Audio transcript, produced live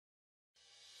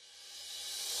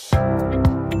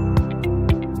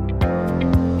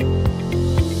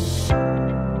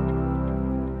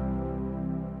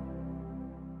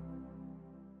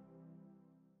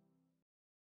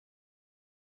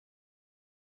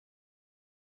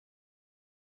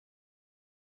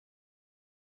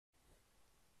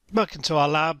Welcome to our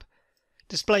lab,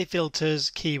 display filters,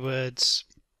 keywords.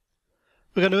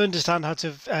 We're going to understand how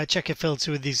to check a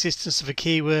filter with the existence of a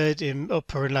keyword in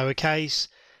upper and lower case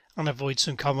and avoid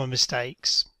some common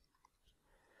mistakes.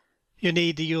 You'll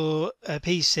need your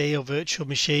PC or virtual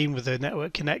machine with a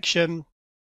network connection.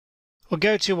 We'll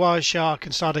go to Wireshark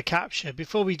and start a capture.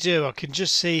 Before we do, I can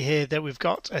just see here that we've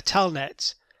got a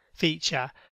telnet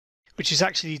feature, which is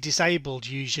actually disabled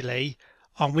usually.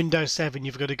 On Windows 7,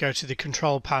 you've got to go to the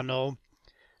control panel,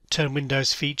 turn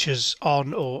Windows features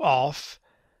on or off,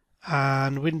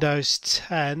 and Windows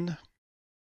 10,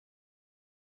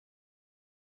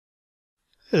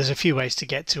 there's a few ways to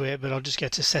get to it, but I'll just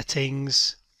get to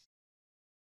settings.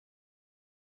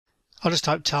 I'll just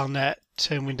type telnet,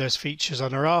 turn Windows features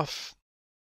on or off.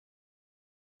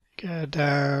 Go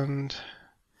down.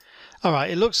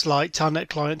 Alright, it looks like telnet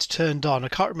client's turned on. I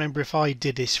can't remember if I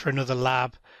did this for another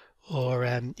lab or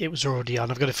it was already on.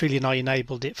 I've got a feeling I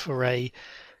enabled it for a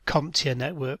CompTIA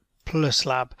Network Plus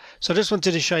lab. So I just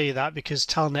wanted to show you that because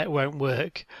telnet won't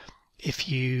work if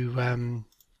you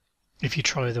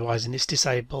try otherwise and it's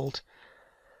disabled.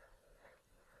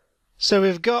 So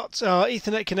we've got our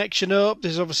Ethernet connection up.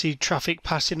 There's obviously traffic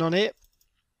passing on it.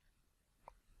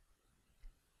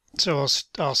 So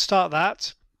I'll start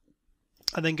that.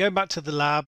 And then going back to the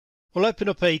lab, we'll open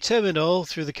up a terminal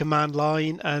through the command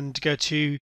line and go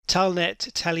to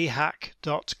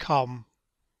telnettelehack.com.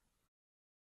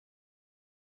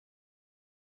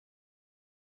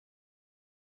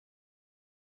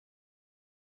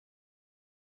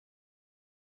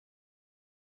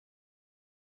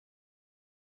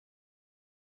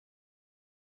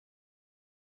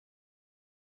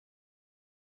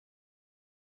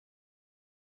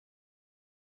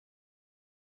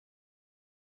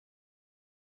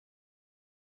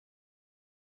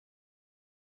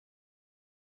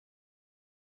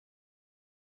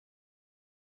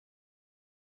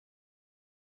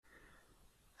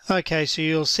 Okay, so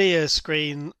you'll see a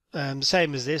screen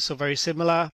same as this or very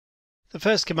similar. The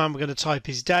first command we're going to type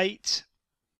is date.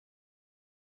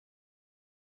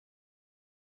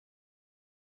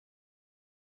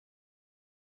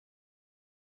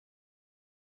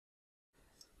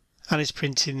 And it's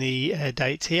printing the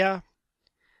date here.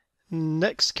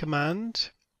 Next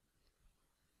command,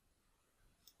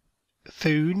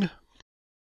 foon.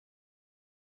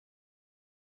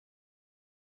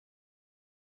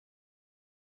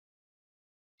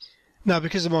 Now,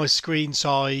 because of my screen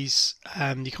size,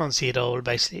 you can't see it all.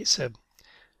 Basically, it's a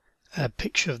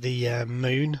picture of the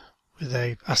moon with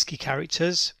the ASCII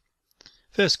characters.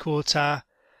 First quarter,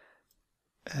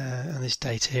 and this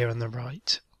data here on the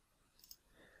right.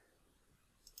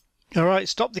 All right,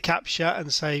 stop the capture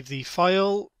and save the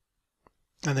file,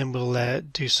 and then we'll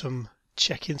do some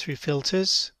checking through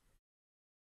filters.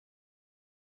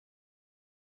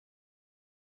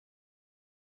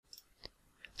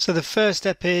 So the first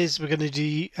step is we're going to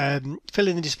do fill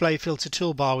in the display filter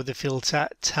toolbar with the filter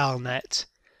telnet,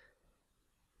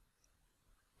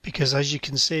 because as you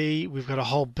can see we've got a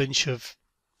whole bunch of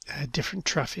different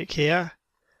traffic here.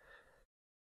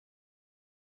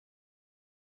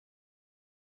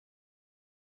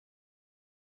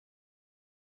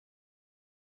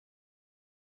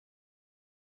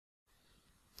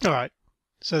 All right,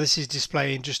 so this is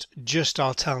displaying just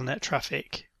our telnet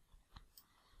traffic.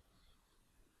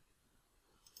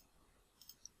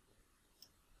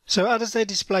 So add as a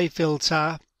display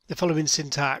filter the following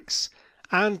syntax,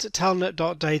 and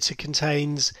telnet.data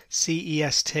contains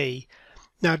CEST.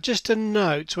 Now just a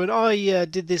note, when I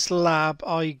did this lab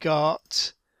I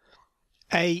got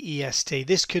AEST.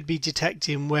 This could be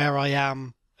detecting where I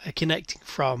am connecting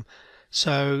from.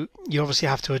 So you obviously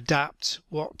have to adapt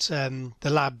what the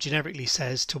lab generically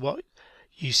says to what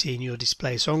you see in your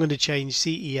display. So I'm going to change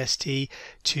CEST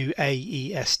to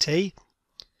AEST.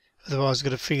 Otherwise, I've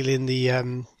got a feeling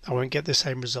I won't get the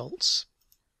same results.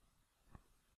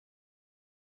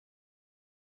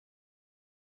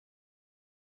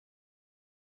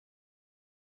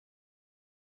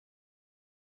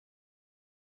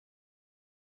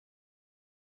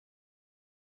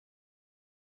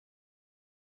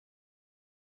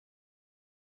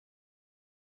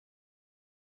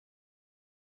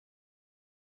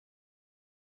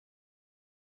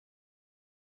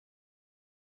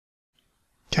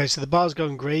 Okay, so the bar's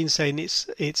gone green, saying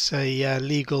it's a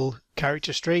legal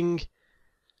character string.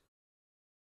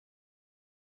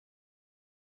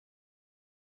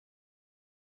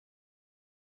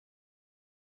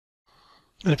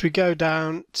 And if we go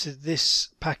down to this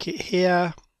packet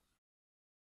here,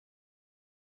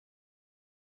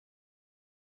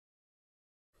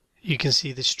 you can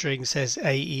see the string says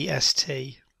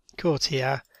AEST, caught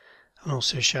here, and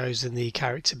also shows in the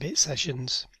character bit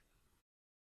sessions.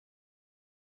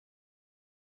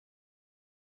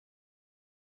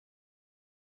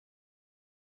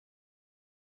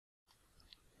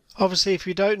 Obviously, if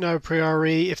we don't know a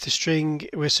priori if the string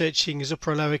we're searching is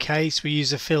upper or lowercase, we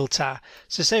use a filter.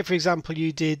 So say, for example,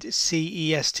 you did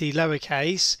CEST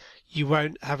lowercase, you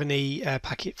won't have any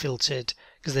packet filtered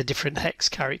because they're different hex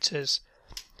characters.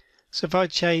 So if I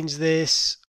change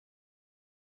this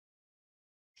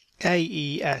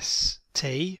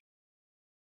AEST,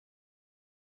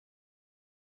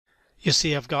 you'll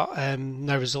see I've got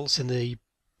no results in the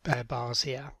bars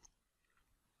here.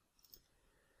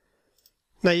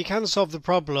 Now you can solve the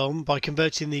problem by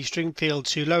converting the string field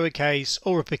to lowercase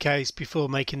or uppercase before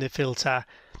making the filter.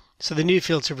 So the new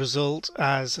filter result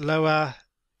as lower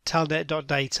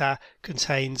telnet.data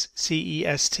contains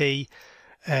CEST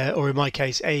or in my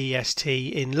case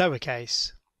AEST in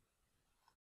lowercase.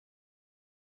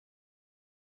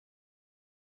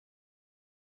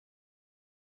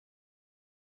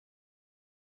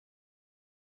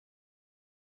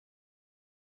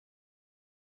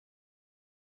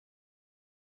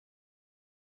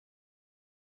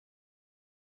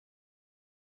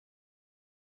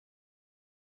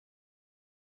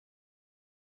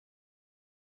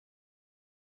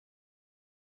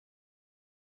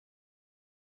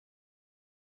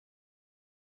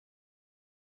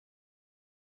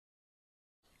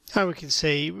 And we can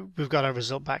see we've got our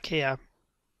result back here.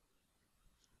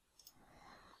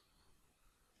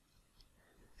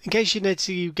 In case you need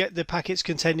to get the packets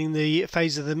containing the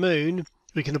phase of the moon,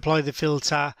 we can apply the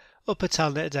filter upper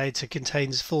telnet data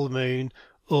contains full moon,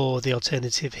 or the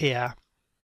alternative here.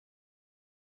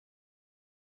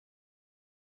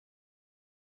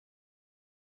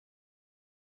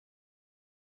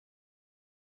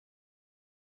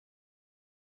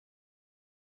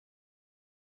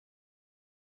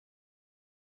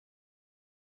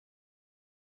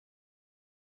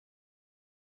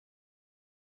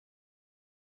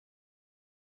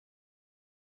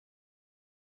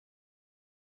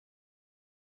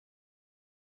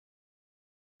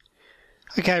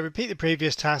 Okay, repeat the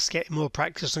previous task, get more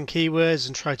practice on keywords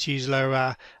and try to use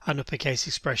lower and uppercase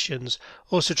expressions.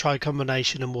 Also try a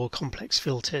combination of more complex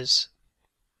filters.